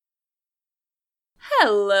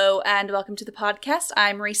Hello, and welcome to the podcast.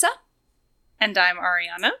 I'm Risa. And I'm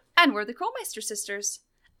Ariana. And we're the Krollmeister sisters.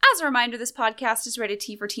 As a reminder, this podcast is rated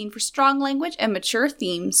T for teen for strong language and mature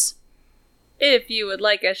themes. If you would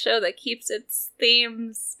like a show that keeps its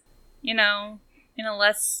themes, in a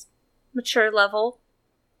less mature level,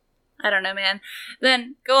 I don't know, man,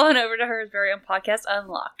 then go on over to her very own podcast,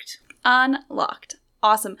 Unlocked. Unlocked.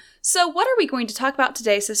 Awesome. So what are we going to talk about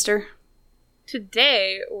today, sister?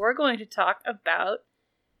 Today, we're going to talk about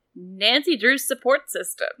Nancy Drew's support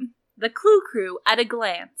system. The Clue Crew at a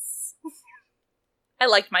glance. I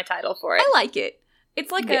liked my title for it. I like it.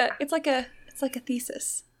 It's like a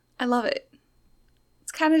thesis. I love it.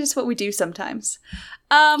 It's kind of just what we do sometimes.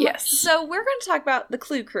 Yes. So we're going to talk about the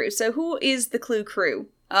Clue Crew. So who is the Clue Crew?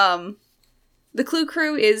 The Clue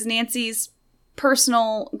Crew is Nancy's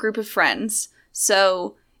personal group of friends.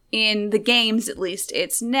 So in the games, at least,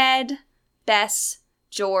 it's Ned, Bess,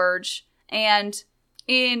 George, and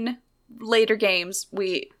in later games,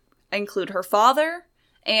 we include her father,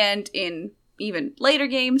 and in even later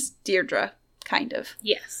games, Deirdre, kind of.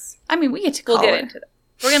 Yes. I mean, we get to call her. We'll get into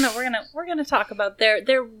that. We're gonna talk about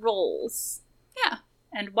their roles. Yeah.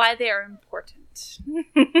 And why they are important.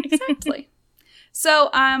 Exactly. So,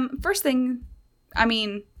 first thing,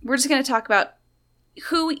 we're just gonna talk about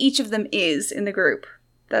who each of them is in the group.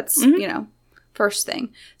 That's, first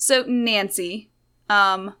thing. So, Nancy,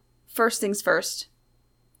 first things first.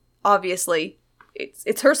 Obviously,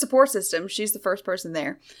 it's her support system. She's the first person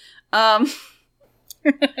there.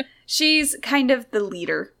 She's kind of the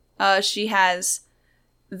leader. She has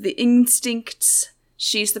the instincts.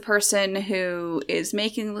 She's the person who is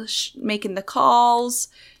making the calls.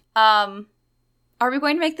 Are we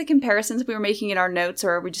going to make the comparisons we were making in our notes,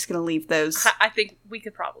 or are we just going to leave those? I think we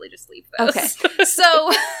could probably just leave those. Okay.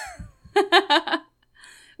 So,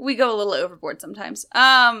 we go a little overboard sometimes.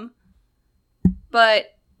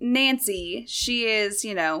 But Nancy, she is,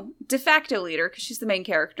 de facto leader, because she's the main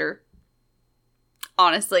character.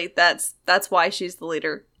 Honestly, that's why she's the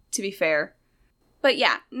leader, to be fair. But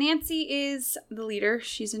yeah, Nancy is the leader.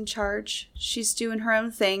 She's in charge. She's doing her own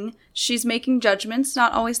thing. She's making judgments,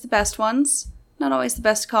 not always the best ones. Not always the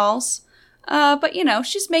best calls. But,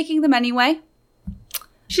 she's making them anyway.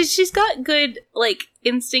 She's got good,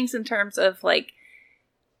 instincts in terms of,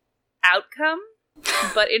 outcome.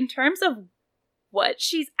 But in terms of what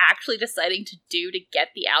she's actually deciding to do to get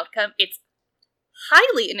the outcome, it's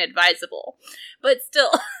highly inadvisable. But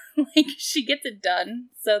still, she gets it done.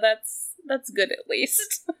 So that's good at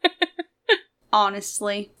least.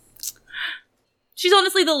 Honestly. She's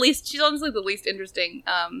honestly the least interesting,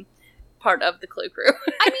 part of the Clue Crew.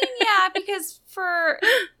 Yeah, because for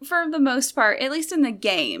the most part, at least in the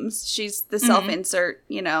games, she's the self-insert,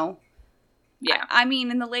 Yeah.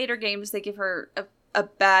 In the later games, they give her a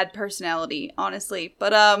bad personality, honestly.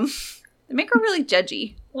 But, they make her really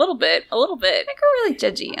judgy. A little bit. Make her really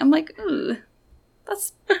judgy. I'm like, ooh,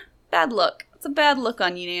 that's bad look. It's a bad look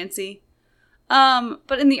on you, Nancy.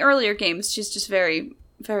 But in the earlier games, she's just very,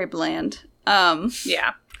 very bland.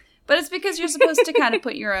 Yeah. But it's because you're supposed to kind of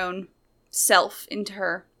put your own self into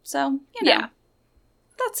her. So, yeah.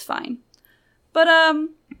 That's fine. But,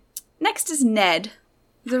 next is Ned,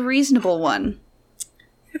 the reasonable one.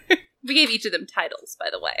 We gave each of them titles, by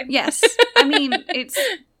the way. Yes. It's,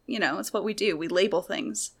 it's what we do. We label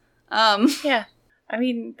things. Yeah.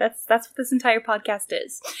 That's what this entire podcast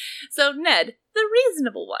is. So, Ned, the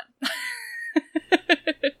reasonable one.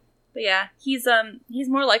 But yeah, he's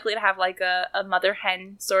more likely to have, a mother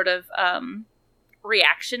hen sort of,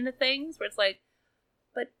 reaction to things, where it's like,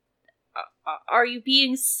 but are you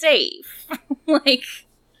being safe?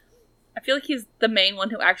 I feel like he's the main one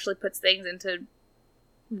who actually puts things into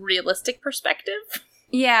realistic perspective.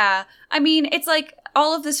 Yeah. It's like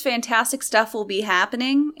all of this fantastic stuff will be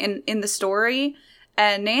happening in the story,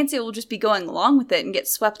 and Nancy will just be going along with it and get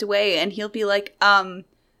swept away, and he'll be like,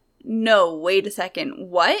 no, wait a second,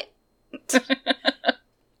 what?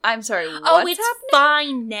 I'm sorry, what's it's happening?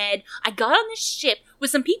 Fine, Ned. I got on this ship with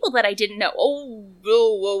some people that I didn't know. Oh,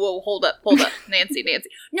 whoa, hold up. Nancy.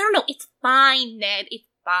 No, it's fine, Ned. It's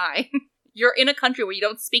fine. You're in a country where you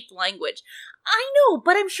don't speak the language. I know,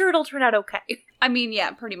 but I'm sure it'll turn out okay.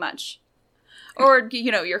 Yeah, pretty much. Or,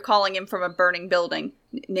 you're calling him from a burning building.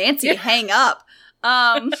 Nancy, hang up.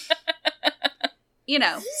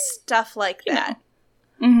 Stuff like that.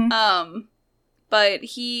 Mm-hmm. But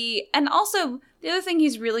and also, the other thing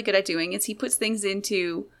he's really good at doing is he puts things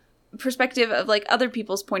into perspective of, other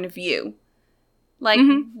people's point of view.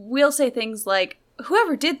 We'll say things like,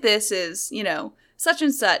 whoever did this is, such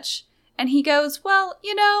and such. And he goes, well,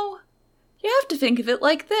 you have to think of it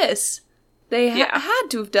like this. They had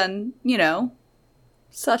to have done,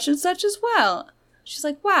 such and such as well. She's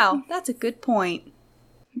like, wow, that's a good point.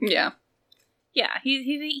 Yeah. Yeah,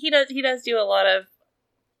 he does do a lot of...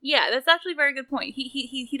 Yeah, that's actually a very good point.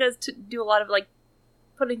 He does do a lot of, like,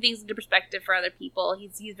 putting things into perspective for other people.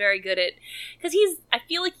 He's very good at... Because I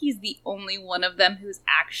feel like he's the only one of them who's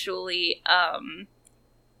actually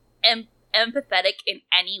empathetic in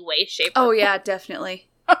any way, shape, or form. Yeah, definitely.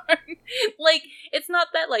 Like, it's not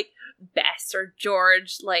that, like, Bess or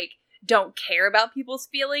George, like, don't care about people's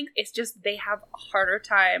feelings. It's just they have a harder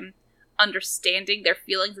time understanding their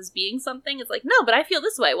feelings as being something. It's like, no, but I feel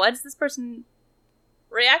this way. Why does this person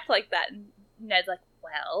react like that? And Ned's like,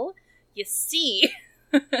 well, you see,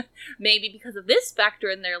 maybe because of this factor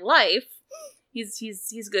in their life,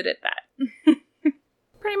 he's good at that.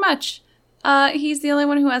 Pretty much. He's the only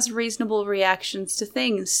one who has reasonable reactions to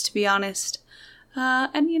things, to be honest.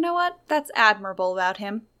 And you know what? That's admirable about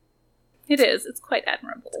him. It is. It's quite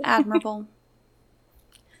admirable. It's admirable.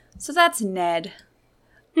 So that's Ned.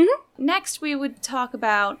 Mm-hmm. Next, we would talk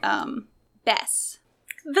about Bess.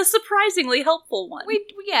 The surprisingly helpful one.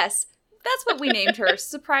 Yes, that's what we named her.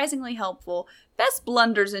 Surprisingly helpful. Bess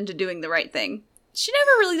blunders into doing the right thing. She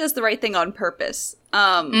never really does the right thing on purpose.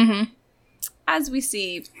 As we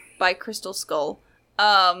see by Crystal Skull.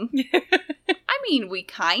 I mean, we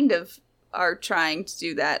kind of are trying to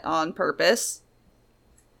do that on purpose.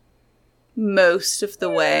 Most of the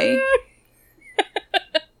way.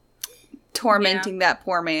 Tormenting that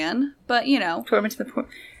poor man. But, you know. Tormenting the poor...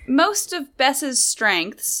 Most of Bess's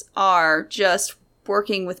strengths are just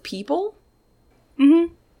working with people.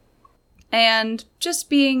 Mm-hmm. And just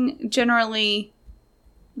being generally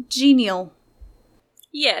genial.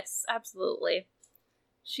 Yes, absolutely.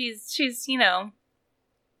 She's, you know,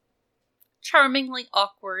 charmingly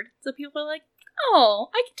awkward. So people are like, oh,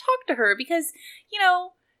 I can talk to her because, you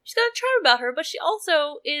know, she's got a charm about her, but she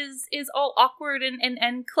also is all awkward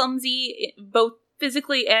and clumsy, both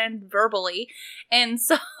physically and verbally. And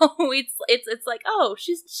so it's like, oh,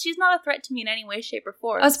 she's not a threat to me in any way, shape, or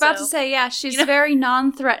form. I was about to say, yeah, she's very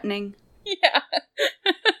non-threatening. Yeah.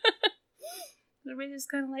 Everybody's just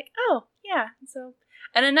kind of like, oh, yeah. So,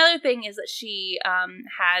 and another thing is that she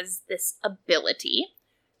has this ability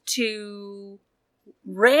to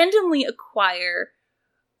randomly acquire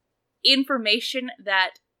information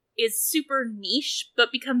that is super niche,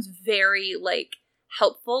 but becomes very, like,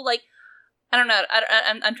 helpful. Like, I don't know.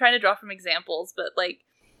 I'm trying to draw from examples, but like,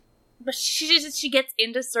 but she gets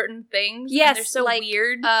into certain things. Yes, and they're so like,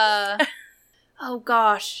 weird. Oh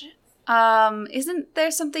gosh, isn't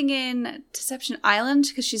there something in Deception Island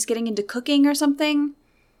because she's getting into cooking or something?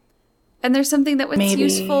 And there's something that was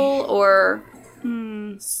useful or.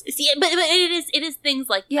 See, but it is things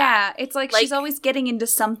like that. It's like she's always getting into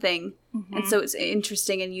something, mm-hmm. and so it's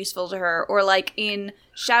interesting and useful to her. Or like in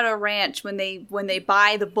Shadow Ranch when they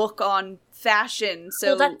buy the book on fashion,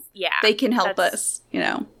 so they can help us, you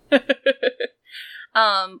know.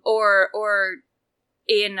 Or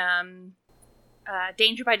in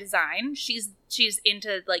Danger by Design, she's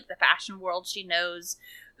into like the fashion world. She knows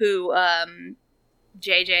who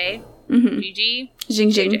JJ, Gigi,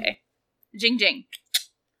 JJ. Jing Jing.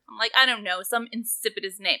 I'm like, I don't know, some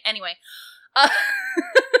insipidous name. Anyway.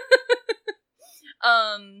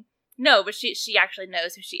 No, but she actually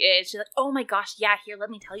knows who she is. She's like, oh my gosh, yeah, here, let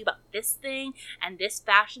me tell you about this thing and this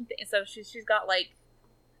fashion thing. So she's got like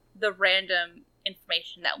the random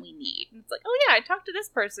information that we need. And it's like, oh yeah, I talked to this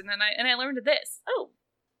person and I learned this. Oh,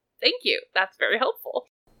 thank you. That's very helpful.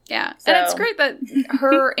 Yeah. So. And it's great that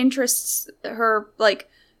her interests, her like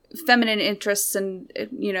feminine interests and,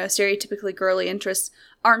 you know, stereotypically girly interests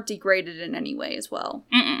aren't degraded in any way as well.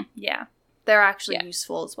 Yeah. They're actually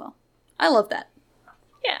useful as well. I love that.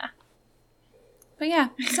 Yeah. But yeah,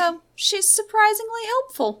 so she's surprisingly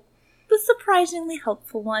helpful. The surprisingly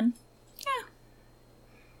helpful one. Yeah.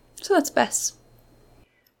 So that's Bess.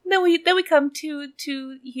 Then we come to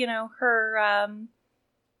you know, her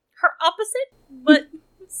opposite, but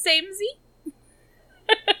samey.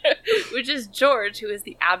 Which is George, who is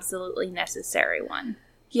the absolutely necessary one.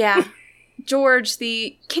 Yeah. George,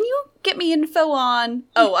 can you get me info on...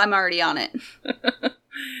 Oh, I'm already on it.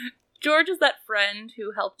 George is that friend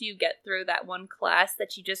who helped you get through that one class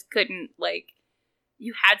that you just couldn't, like...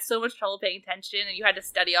 You had so much trouble paying attention, and you had to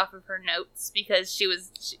study off of her notes because she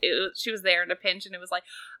was there in a pinch, and it was like,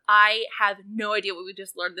 I have no idea what we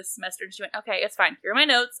just learned this semester. And she went, okay, it's fine. Here are my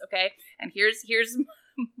notes, okay? And here's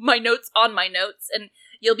my notes on my notes, and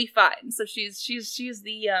you'll be fine. So she's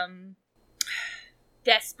the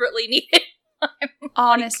desperately needed one.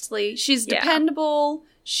 Honestly, she's dependable.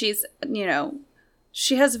 She's, you know,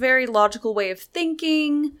 she has a very logical way of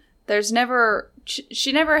thinking. There's never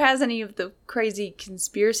she never has any of the crazy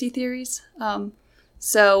conspiracy theories.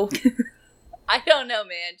 So I don't know,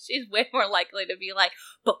 man. She's way more likely to be like,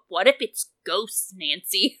 but what if it's ghosts,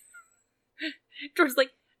 Nancy? George's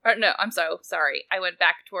like, or no, I'm so sorry. I went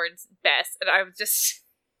back towards Bess, and I was just...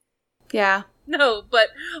 Yeah. No, but...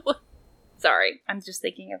 Well, sorry. I'm just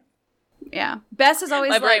thinking of... Yeah. Bess is always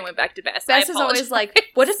My like... brain went back to Bess. Bess is always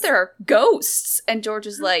like, what if there are ghosts? And George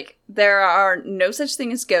is like, there are no such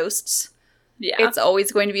thing as ghosts. Yeah. It's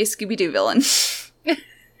always going to be a Scooby-Doo villain.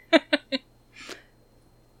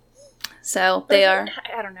 So, they are...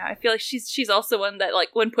 I don't know. I feel like she's also one that, like,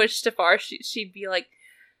 when pushed too far, she'd be like,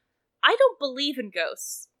 I don't believe in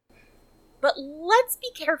ghosts, but let's be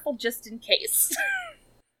careful just in case.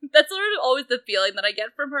 That's sort of always the feeling that I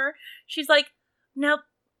get from her. She's like, now,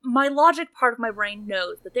 my logic part of my brain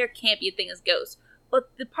knows that there can't be a thing as ghosts, but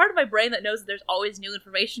the part of my brain that knows that there's always new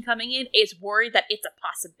information coming in is worried that it's a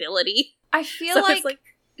possibility. I feel So like, it's like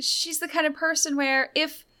she's the kind of person where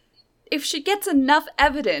if she gets enough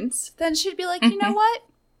evidence, then she'd be like, you know what?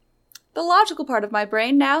 The logical part of my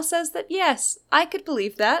brain now says that, yes, I could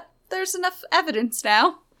believe that. There's enough evidence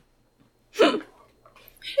now. You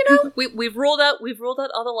know? We've ruled out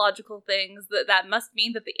all the logical things. That must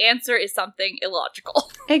mean that the answer is something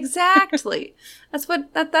illogical. Exactly. That's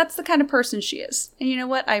the kind of person she is. And you know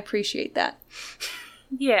what? I appreciate that.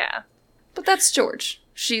 Yeah. But that's George.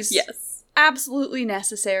 She's absolutely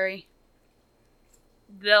necessary.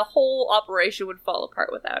 The whole operation would fall apart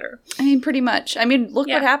without her. I mean, pretty much. I mean, look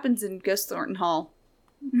what happens in Ghost Thornton Hall.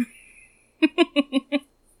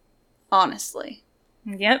 Honestly.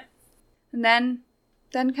 Yep. And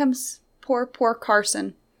then comes poor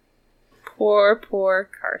Carson. Poor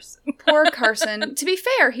Carson. Poor Carson. To be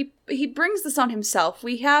fair, he brings this on himself.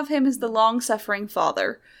 We have him as the long-suffering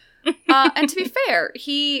father. And to be fair,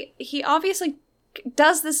 he obviously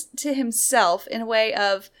does this to himself in a way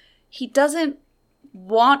of he doesn't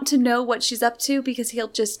want to know what she's up to because he'll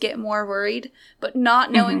just get more worried, but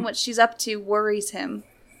not knowing what she's up to worries him.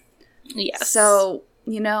 Yes. So,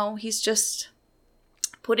 you know, he's just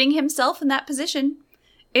putting himself in that position.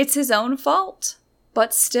 It's his own fault,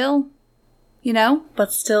 but still, you know?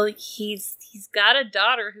 But still, he's got a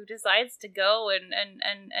daughter who decides to go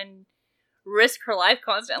and risk her life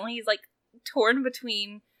constantly. He's, like, torn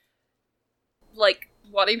between, like,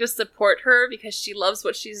 wanting to support her because she loves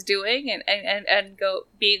what she's doing and go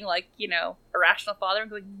being, like, you know, a rational father and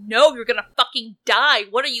going, no, you're gonna fucking die.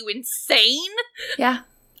 What are you, insane? Yeah.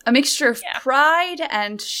 A mixture of pride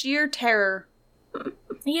and sheer terror.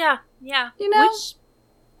 Yeah. You know? Which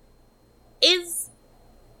is,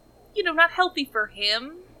 you know, not healthy for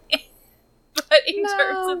him. But in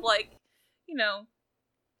terms of, like, you know,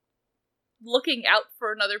 looking out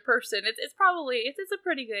for another person, it's probably, it's a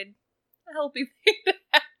pretty good, healthy thing to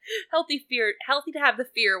have. Healthy to have the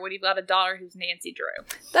fear when you've got a daughter who's Nancy Drew.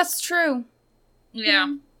 That's true.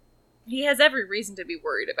 Yeah. He has every reason to be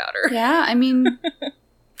worried about her. Yeah, I mean,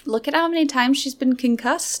 look at how many times she's been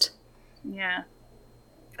concussed. Yeah.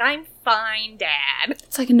 I'm fine, Dad.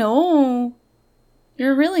 It's like, no,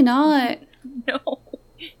 you're really not. No,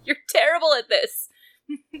 you're terrible at this.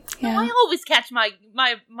 Yeah. No, I always catch my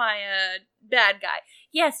bad guy.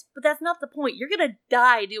 Yes, but that's not the point. You're gonna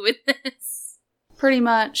die doing this. Pretty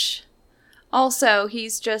much. Also,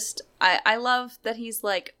 he's just, I love that he's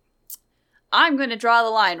like, I'm gonna draw the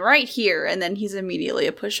line right here, and then he's immediately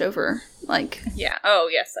a pushover. Like, yeah. Oh,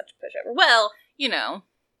 yes, such a pushover. Well, you know,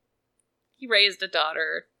 he raised a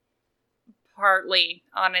daughter partly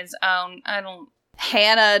on his own.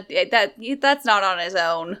 Hannah, that's not on his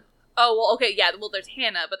own. Oh, well, okay, yeah, well, there's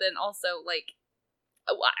Hannah, but then also, like,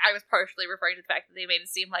 I was partially referring to the fact that they made it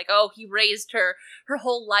seem like, oh, he raised her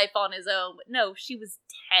whole life on his own. But no, she was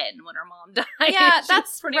 10 when her mom died. Yeah,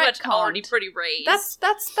 that's pretty retconned. much already pretty raised.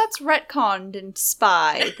 That's retconned in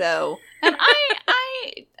Spy, though. And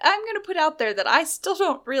I'm gonna put out there that I still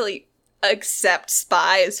don't really accept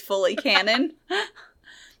Spy as fully canon.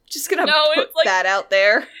 Just gonna put that out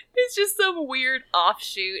there. It's just some weird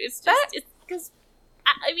offshoot. It's because,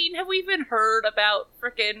 I mean, have we even heard about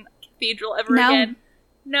frickin' Cathedral ever again?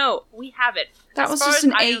 No, we haven't. That was just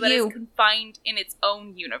an I know AU. that it's confined in its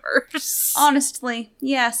own universe. Honestly,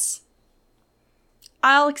 yes.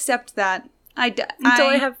 I'll accept that. Until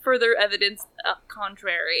I have further evidence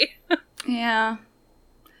contrary. Yeah.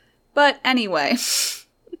 But anyway.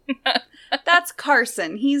 That's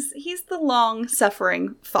Carson. He's the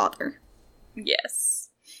long-suffering father. Yes.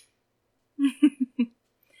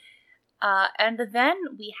 And then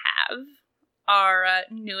we have our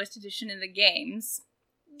newest addition in the games,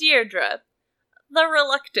 Deirdre, the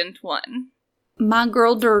reluctant one. My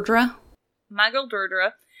girl Deirdre.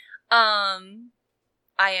 I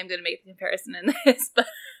am going to make the comparison in this, but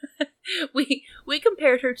we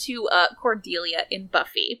compared her to Cordelia in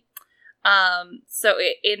Buffy. So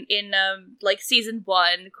in like season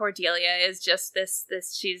 1, Cordelia is just this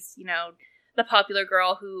she's, you know, the popular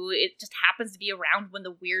girl who it just happens to be around when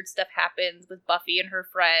the weird stuff happens with Buffy and her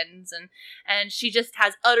friends, and she just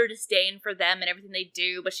has utter disdain for them and everything they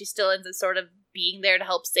do, but she still ends up sort of being there to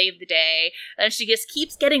help save the day, and she just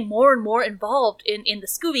keeps getting more and more involved in the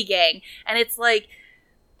Scooby Gang, and it's like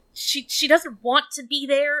she doesn't want to be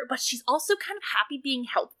there, but she's also kind of happy being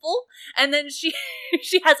helpful, and then she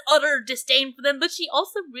has utter disdain for them, but she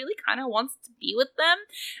also really kind of wants to be with them,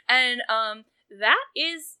 and that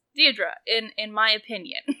is Deirdre, in my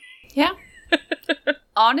opinion. Yeah.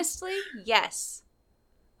 Honestly, yes.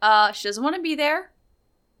 She doesn't want to be there.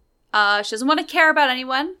 She doesn't want to care about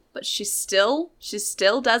anyone, but she still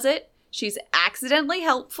does it. She's accidentally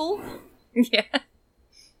helpful. Yeah.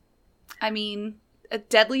 I mean, a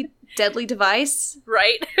deadly device.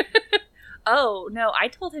 Right? Oh, no, I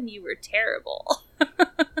told him you were terrible.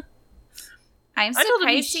 I'm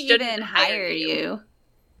surprised he even hired you.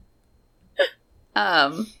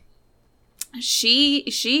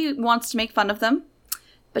 She wants to make fun of them,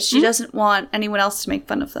 but she doesn't want anyone else to make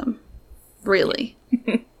fun of them. Really.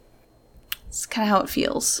 It's kind of how it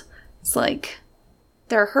feels. It's like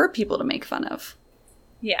there are her people to make fun of.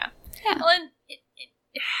 Yeah. Yeah. Well, and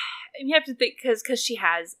you have to think, because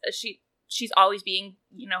she's always being,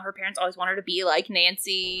 you know, her parents always want her to be like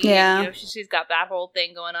Nancy. Yeah. You know, she's got that whole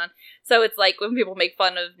thing going on. So it's like when people make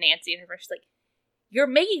fun of Nancy and her friends, she's like, you're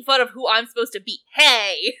making fun of who I'm supposed to be.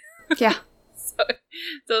 Hey. Yeah.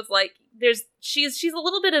 So it's like she's a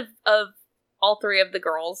little bit of all three of the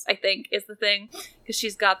girls, I think, is the thing, because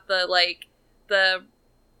she's got the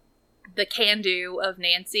can do of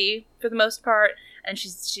Nancy for the most part, and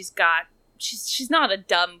she's not a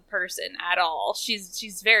dumb person at all.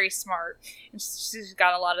 She's very smart, and she's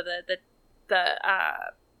got a lot of the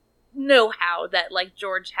know-how that like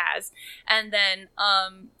George has, and then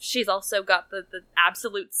she's also got the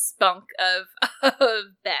absolute spunk of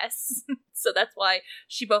Bess. So that's why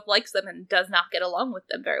she both likes them and does not get along with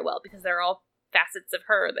them very well, because they're all facets of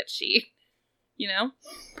her that she, you know,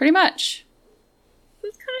 pretty much.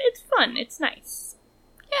 It's fun. It's nice.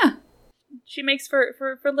 Yeah. She makes for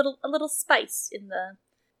a little spice in the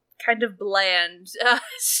kind of bland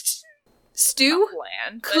stew.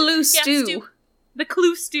 Bland Clue stew. Stew. The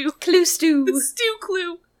Clue stew. Clue stew. The stew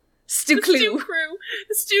clue. Stew the clue. Stew crew.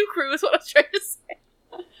 The stew crew is what I was trying to say.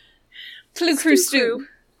 Clue crew stew.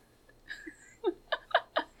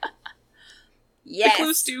 Yes. The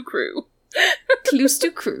Clue stew crew. Clue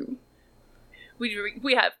stew crew.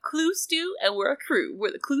 We have Clue stew and we're a crew.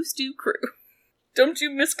 We're the Clue stew crew. Don't you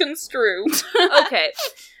misconstrue. Okay.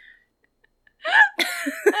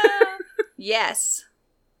 Yes.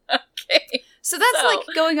 Okay. So that's like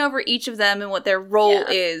going over each of them and what their role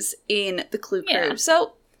is in the Clue crew. Yeah.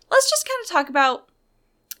 So let's just kind of talk about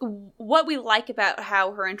what we like about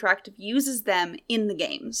how Her Interactive uses them in the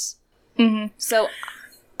games. Mm-hmm. So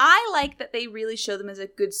I like that they really show them as a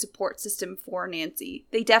good support system for Nancy.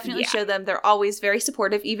 They definitely show them they're always very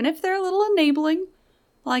supportive, even if they're a little enabling.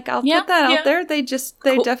 Like, I'll put that out there. They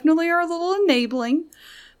definitely are a little enabling.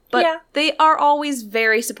 But they are always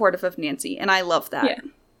very supportive of Nancy, and I love that. Yeah.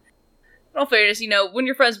 In all fairness, you know, when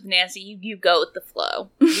you're friends with Nancy, you go with the flow.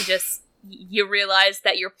 You realize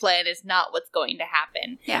that your plan is not what's going to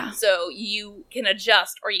happen. Yeah. So you can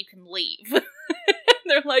adjust or you can leave.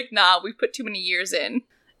 They're like, nah, we put too many years in.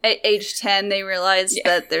 At age 10, they realized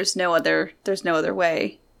that there's no other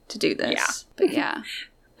way to do this. Yeah. But yeah,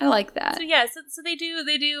 I like that. So they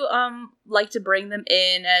do like to bring them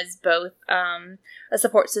in as both a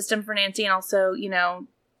support system for Nancy and also, you know,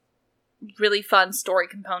 really fun story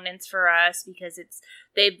components for us, because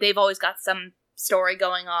they've always got some story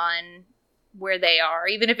going on where they are,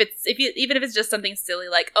 even if it's just something silly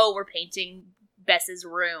like, oh, we're painting Bess's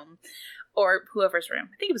room. Or whoever's room.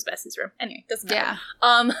 I think it was Bess's room. Anyway, doesn't matter.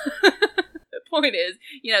 Yeah. The point is,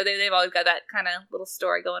 you know, they've always got that kind of little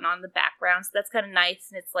story going on in the background, so that's kind of nice,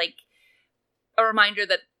 and it's like a reminder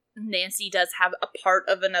that Nancy does have a part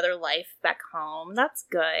of another life back home. That's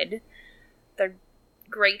good. They're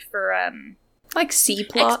great for like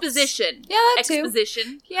C-plots. Exposition. Yeah, that too.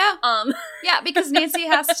 Exposition. Yeah. Yeah, because Nancy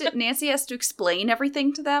has to explain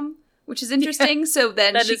everything to them, which is interesting. Yeah, so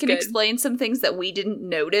then she can explain some things that we didn't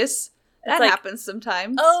notice. That happens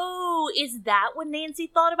sometimes. Oh, is that when Nancy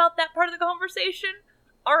thought about that part of the conversation?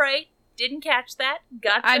 All right. Didn't catch that.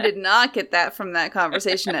 Gotcha. I did not get that from that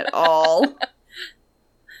conversation at all.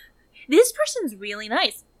 This person's really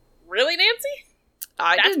nice. Really, Nancy?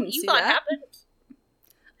 I That's didn't what you see thought that. Happened?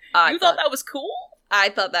 You thought that was cool? I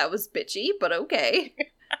thought that was bitchy, but okay.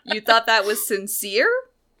 You thought that was sincere?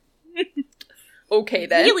 Okay,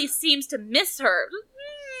 then. He really seems to miss her.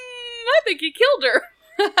 I think he killed her.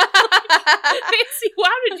 Nancy,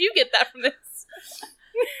 how did you get that from this?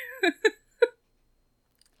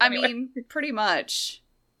 I mean, pretty much.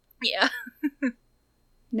 Yeah.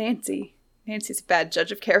 Nancy's a bad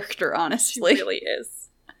judge of character, honestly. She really is.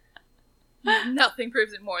 Nothing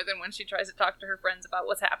proves it more than when she tries to talk to her friends about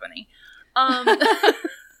what's happening.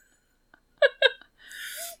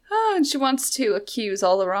 And she wants to accuse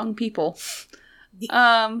all the wrong people.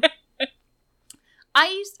 I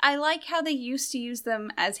like how they used to use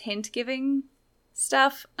them as hint-giving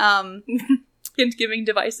stuff. Hint-giving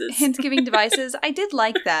devices. Hint-giving devices. I did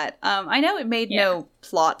like that. I know it made no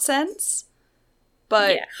plot sense,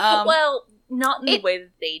 but... Yeah. Well, not in the way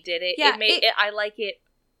that they did it. Yeah, I like it.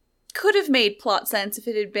 Could have made plot sense if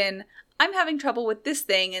it had been, I'm having trouble with this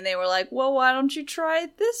thing, and they were like, well, why don't you try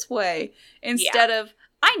it this way? Instead of,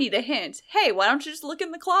 I need a hint. Hey, why don't you just look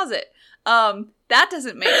in the closet? That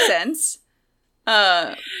doesn't make sense.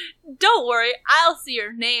 Don't worry, I'll see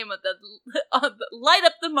your name on the light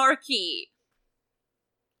up the marquee.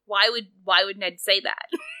 Why would Ned say that?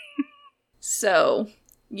 So,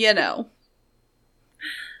 you know.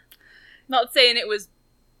 Not saying it was,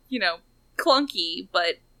 clunky,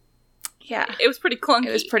 but yeah, it was pretty clunky.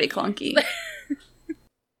 It was pretty clunky.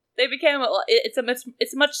 They became it's a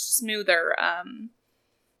much smoother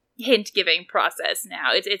hint giving process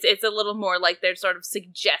now. It's a little more like they're sort of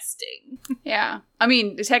suggesting. Yeah, I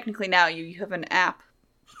mean, technically now you have an app.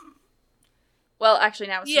 Well, actually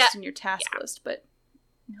now it's just in your task list, but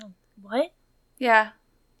no, what? Yeah,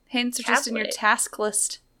 hints are just in your Tablet. task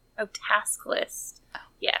list. Oh, task list. Oh.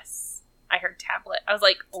 Yes, I heard tablet. I was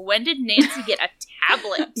like, when did Nancy get a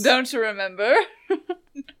tablet? Don't you remember?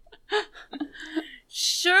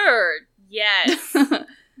 Sure. Yes.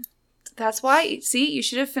 That's why, see, you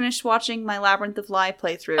should have finished watching my Labyrinth of Lie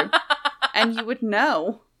playthrough, and you would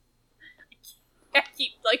know. I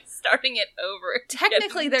keep, starting it over.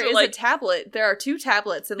 Technically, there is a tablet. There are 2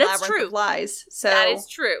 tablets in Labyrinth of Lies. So that is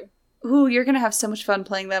true. Ooh, you're going to have so much fun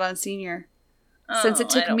playing that on Senior. Since it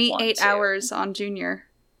took me 8 hours on Junior.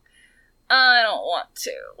 I don't want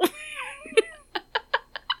to.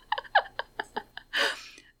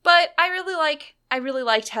 But I really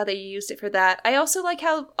liked how they used it for that. I also like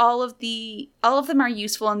how all of them are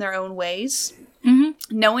useful in their own ways. Mm-hmm.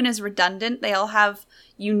 No one is redundant. They all have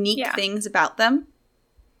unique things about them.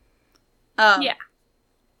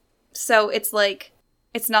 So it's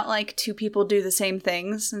not like 2 people do the same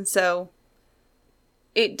things, and so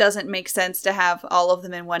it doesn't make sense to have all of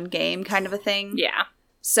them in one game kind of a thing. Yeah.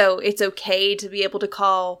 So it's okay to be able to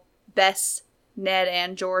call Bess, Ned,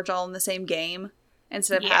 and George all in the same game,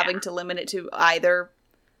 instead of having to limit it to either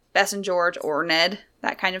Bess and George or Ned,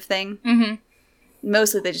 that kind of thing. Mm-hmm.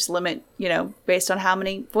 Mostly they just limit, based on how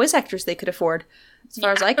many voice actors they could afford, as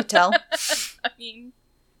far as I could tell. I mean,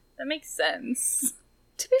 that makes sense.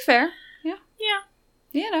 To be fair, yeah.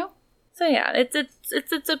 Yeah. So yeah,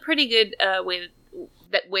 it's a pretty good way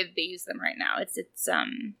that they use them right now. It's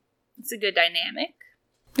a good dynamic.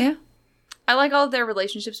 Yeah. I like all of their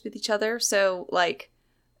relationships with each other. So,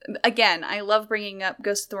 again, I love bringing up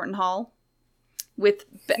Ghost of Thornton Hall with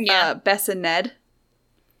Bess and Ned.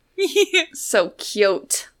 So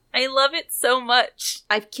cute. I love it so much.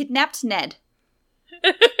 I've kidnapped Ned.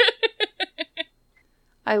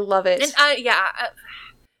 I love it. And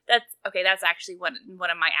that's actually one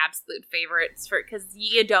of my absolute favorites because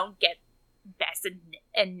you don't get Bess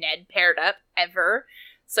and Ned paired up ever.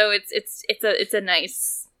 So it's a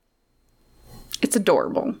nice. It's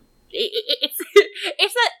adorable. It's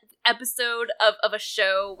an episode of a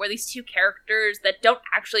show where these 2 characters that don't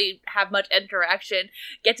actually have much interaction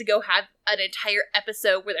get to go have an entire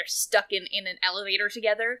episode where they're stuck in an elevator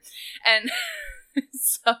together, and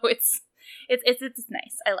so it's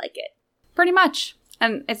nice. I like it. Pretty much.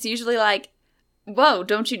 And it's usually like, whoa,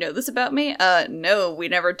 don't you know this about me? No, we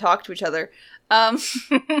never talk to each other.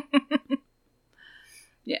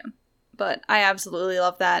 Yeah. But I absolutely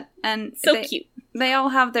love that. And so cute. They all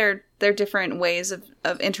have their different ways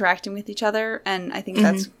of interacting with each other, and I think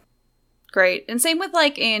that's great. And same with,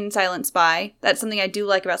 in Silent Spy. That's something I do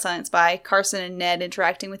like about Silent Spy. Carson and Ned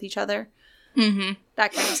interacting with each other. Mm-hmm.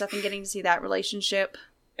 That kind of stuff, and getting to see that relationship.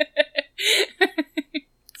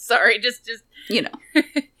 Sorry, just be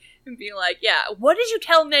like, yeah, what did you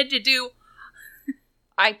tell Ned to do?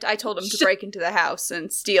 I told him to break into the house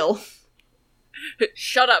and steal.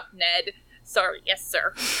 Shut up, Ned. Sorry, yes,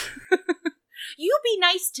 sir. You be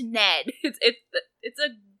nice to Ned. It's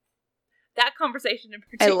that conversation in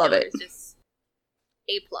particular. I love it. Is just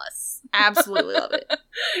A plus. Absolutely love it.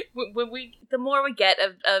 The more we get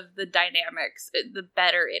of the dynamics, the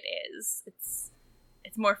better it is.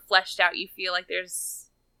 It's more fleshed out. You feel like there's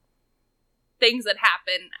things that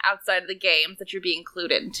happen outside of the games that you're being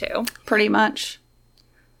clued into. Pretty much.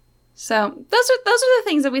 So those are the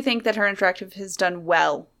things that we think that Her Interactive has done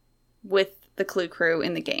well with the Clue Crew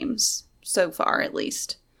in the games so far, at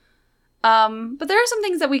least. But there are some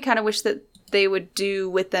things that we kind of wish that they would do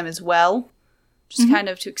with them as well, just kind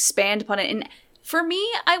of to expand upon it. And for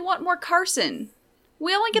me, I want more Carson.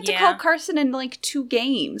 We only get to call Carson in like 3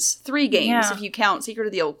 games if you count Secret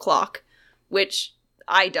of the Old Clock, which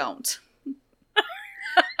I don't.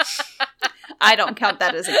 I don't count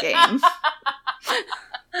that as a game.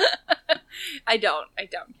 I don't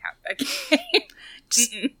count that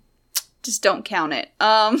game. Just don't count it.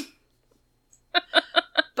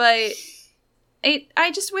 But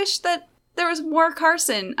I just wish that there was more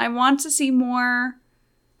Carson. I want to see more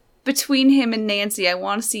between him and Nancy. I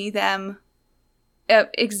want to see them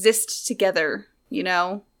exist together, you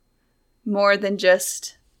know? More than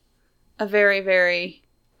just a very, very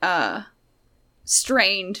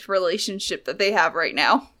strained relationship that they have right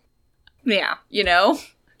now. Yeah. You know?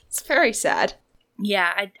 It's very sad.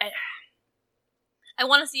 Yeah, I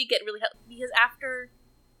want to see it get really healthy, because after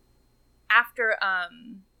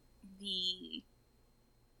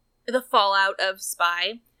the fallout of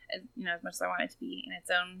Spy, and you know, as much as I want it to be in its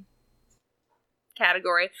own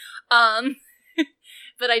category,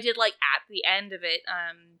 but I did like at the end of it,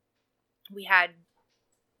 we had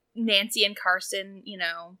Nancy and Carson, you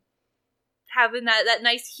know, having that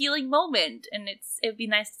nice healing moment, and it'd be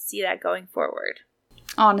nice to see that going forward.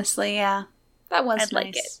 Honestly, yeah. That was I'd nice.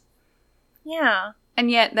 like it. Yeah.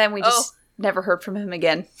 And yet, then we just never heard from him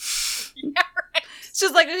again. Yeah, right. It's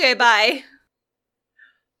just like, okay, bye.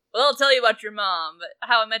 Well, I'll tell you about your mom, but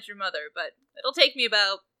How I Met Your Mother, but it'll take me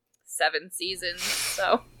about 7 seasons,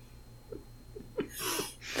 so.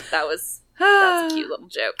 That was a cute little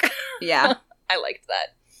joke. Yeah. I liked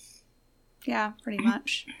that. Yeah, pretty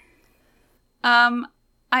much.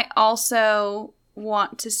 I also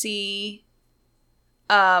want to see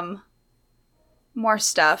more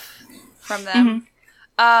stuff from them.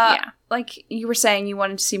 Yeah. Like you were saying, you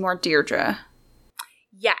wanted to see more Deirdre.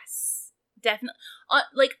 Yes, definitely.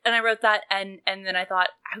 And I wrote that, and then I thought,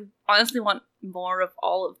 I honestly want more of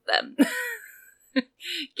all of them.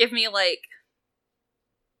 Give me,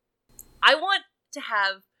 I want to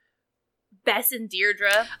have Bess and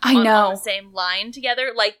Deirdre on the same line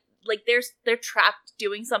together. Like they're trapped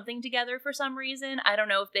doing something together for some reason. I don't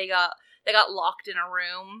know if they got locked in a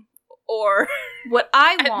room or what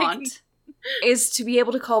I want is to be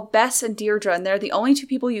able to call Bess and Deirdre, and they're the only 2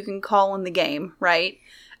 people you can call in the game, right?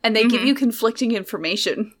 And they give you conflicting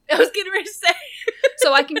information. I was getting ready to say.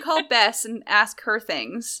 So I can call Bess and ask her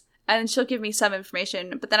things, and she'll give me some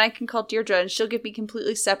information, but then I can call Deirdre and she'll give me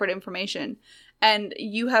completely separate information. And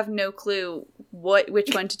you have no clue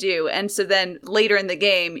which one to do. And so then later in the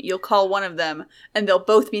game, you'll call one of them, and they'll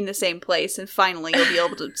both be in the same place, and finally you'll be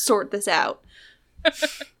able to sort this out.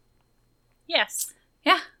 Yes.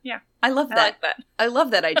 Yeah. I love that. I like that. I love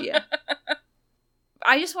that idea.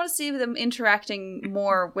 I just want to see them interacting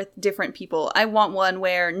more with different people. I want one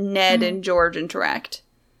where Ned and George interact.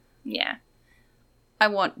 Yeah. I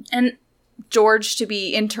want George to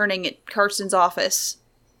be interning at Carson's office.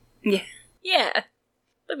 Yeah. Yeah.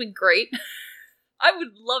 That'd be great. I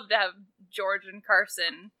would love to have George and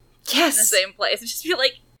Carson in the same place. Just be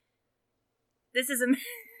like, this is and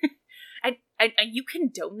you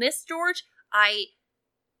condone this, George?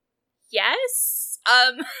 Yes?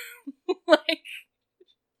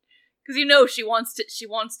 Because you know she wants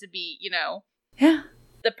to be, you know,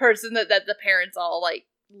 the person that the parents all like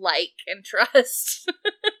and trust.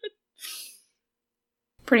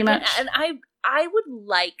 Pretty much. And I would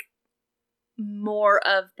like more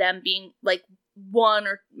of them being like 1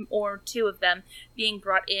 or 2 of them being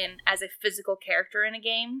brought in as a physical character in a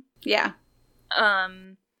game. Yeah.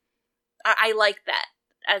 I like that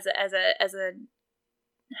as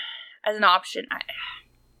an option.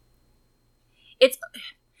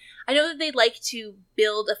 I know that they like to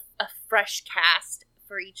build a fresh cast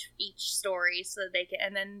for each story, so that they can,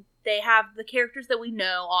 and then they have the characters that we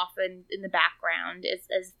know often in the background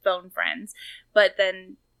as phone friends, but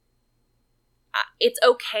then it's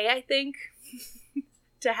okay, I think,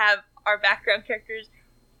 to have our background characters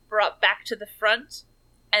brought back to the front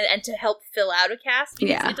and to help fill out a cast,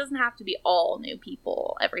 because it doesn't have to be all new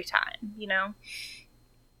people every time, you know?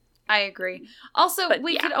 I agree. Also,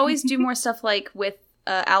 we could always do more stuff like with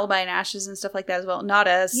Alibi and Ashes and stuff like that as well. Not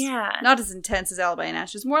as intense as Alibi and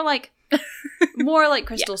Ashes. More like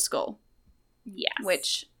Crystal Skull. Yes.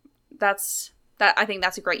 Which I think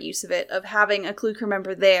that's a great use of it, of having a Clue Crew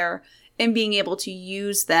member there and being able to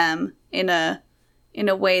use them in a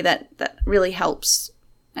way that really helps,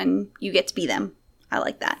 and you get to be them. I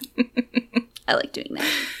like that. I like doing that.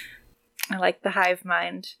 I like the hive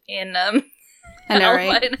mind in I know, Alpha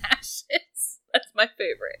right? and Ashes. That's my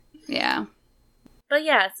favorite. Yeah. But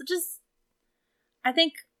yeah, so just, I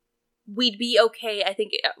think we'd be okay. I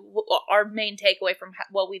think our main takeaway from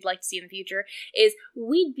what we'd like to see in the future is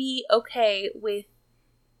we'd be okay with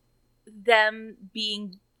them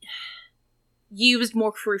being used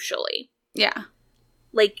more crucially. Yeah.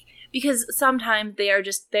 Like, because sometimes they are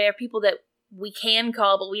people that we can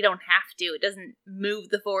call, but we don't have to. It doesn't move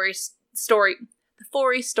the story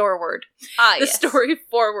forward. The story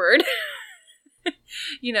forward.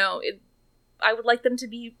 You know, I would like them to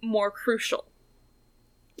be more crucial.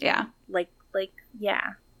 Yeah. Like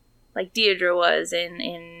Deirdre was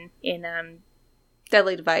in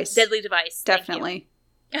Deadly Device. Deadly Device. Definitely.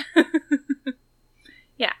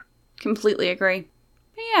 Yeah. Completely agree.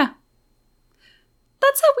 But yeah.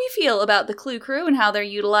 That's how we feel about the Clue Crew and how they're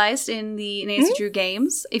utilized in the Nancy Drew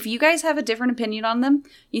games. If you guys have a different opinion on them,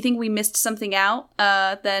 you think we missed something out,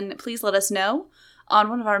 then please let us know on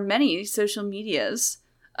one of our many social medias.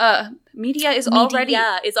 Media is already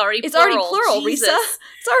plural, Jesus. Risa.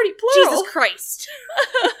 It's already plural. Jesus Christ.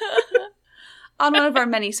 On one of our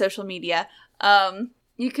many social media.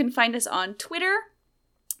 You can find us on Twitter.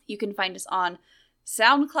 You can find us on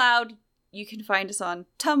SoundCloud. You can find us on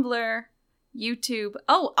Tumblr, YouTube.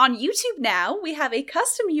 Oh, on YouTube now, we have a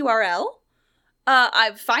custom URL.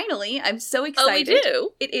 I'm so excited. Oh, we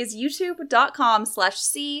do? It is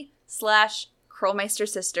youtube.com/c/Curlmeister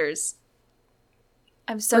Sisters.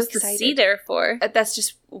 I'm so What's excited. the C there for? That's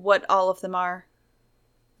just what all of them are.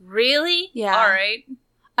 Really? Yeah. All right.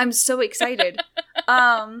 I'm so excited.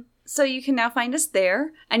 So you can now find us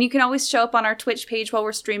there, and you can always show up on our Twitch page while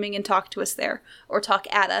we're streaming and talk to us there, or talk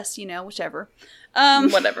at us, whichever.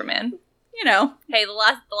 Whatever, man. Hey, the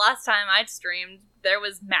last time I streamed, there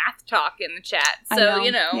was math talk in the chat, so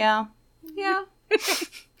Yeah.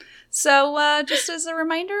 So just as a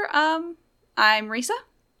reminder, I'm Risa.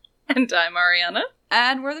 And I'm Ariana.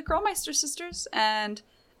 And we're the Curlmeister Sisters, and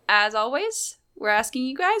as always, we're asking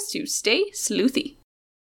you guys to stay sleuthy.